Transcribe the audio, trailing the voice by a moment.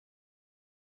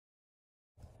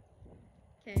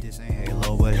This ain't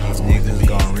Halo, but these niggas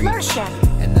gon' reach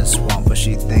in the swamp, but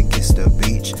she think it's the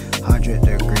beach. 100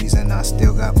 degrees and I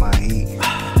still got my heat.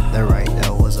 That right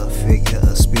there was a figure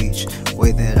of speech.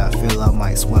 Way that I feel I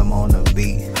might swim on the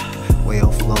beat.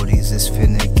 Whale floaties, it's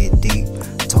finna get deep.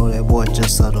 Told that boy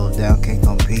just settle down, can't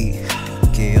compete.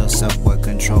 Kill yourself with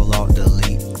control, alt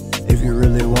delete. If you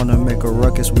really wanna make a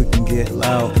ruckus, we can get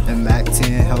loud. And Mac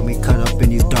 10 help me cut up in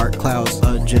these dark clouds.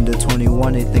 Agenda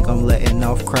 21, they think I'm letting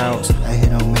off crowds. I hit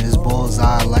him in his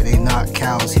bullseye like they not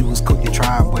cows. He was cooked to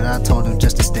try, but I told him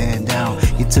just to stand down.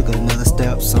 He took another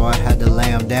step, so I had to lay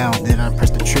him down. Then I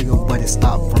pressed the trigger, but it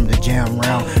stopped from the jam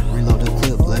round. Reload the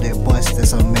clip, let it bust,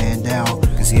 that's a man down.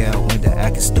 Cause yeah, I went to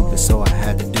acting stupid, so I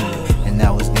had to do it. And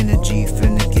now his energy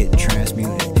finna get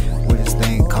transmuted. With his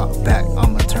thing caught back,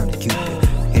 I'ma turn to Cupid.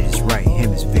 Hit his right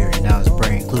hemisphere, now his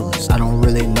brain clueless. I don't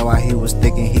really know how he was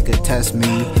thinking he could test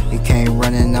me. He came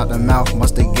running out the mouth,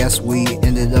 must've guessed we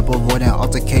ended up avoiding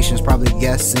altercations, probably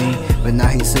guessing. But now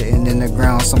he's sitting in the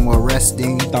ground somewhere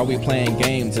resting. Thought we playing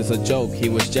games, it's a joke, he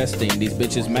was jesting. These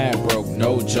bitches mad broke,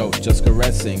 no joke, just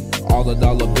caressing. All the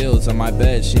dollar bills on my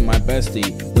bed, she my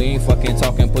bestie. We ain't fucking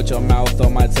talking, put your mouth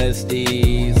on my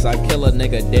testes. I kill a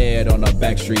nigga dead on the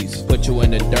back streets. Put you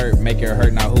in the dirt, make it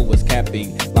hurt, now who was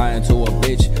capping? Lying to a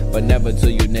bitch, but never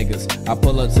to you niggas. I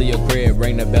pull up to your crib,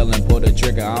 ring the bell and pull the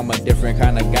trigger. I'm a different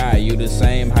kind of guy, you the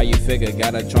same, how you figure?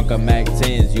 Got a trunk of Mac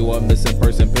 10s, you a missing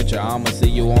person picture. I'ma see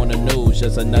you on the news,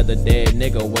 just another dead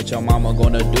nigga. What your mama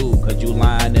gonna do? Cause you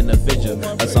lying in the picture.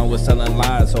 Her son was telling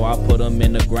lies, so I put him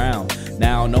in the ground.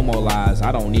 Now no more lies,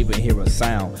 I don't even hear a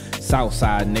sound.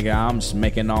 Southside nigga, I'm just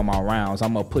making all my rounds.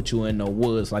 I'ma put you in the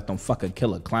woods like them fucking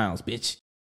killer clowns, bitch.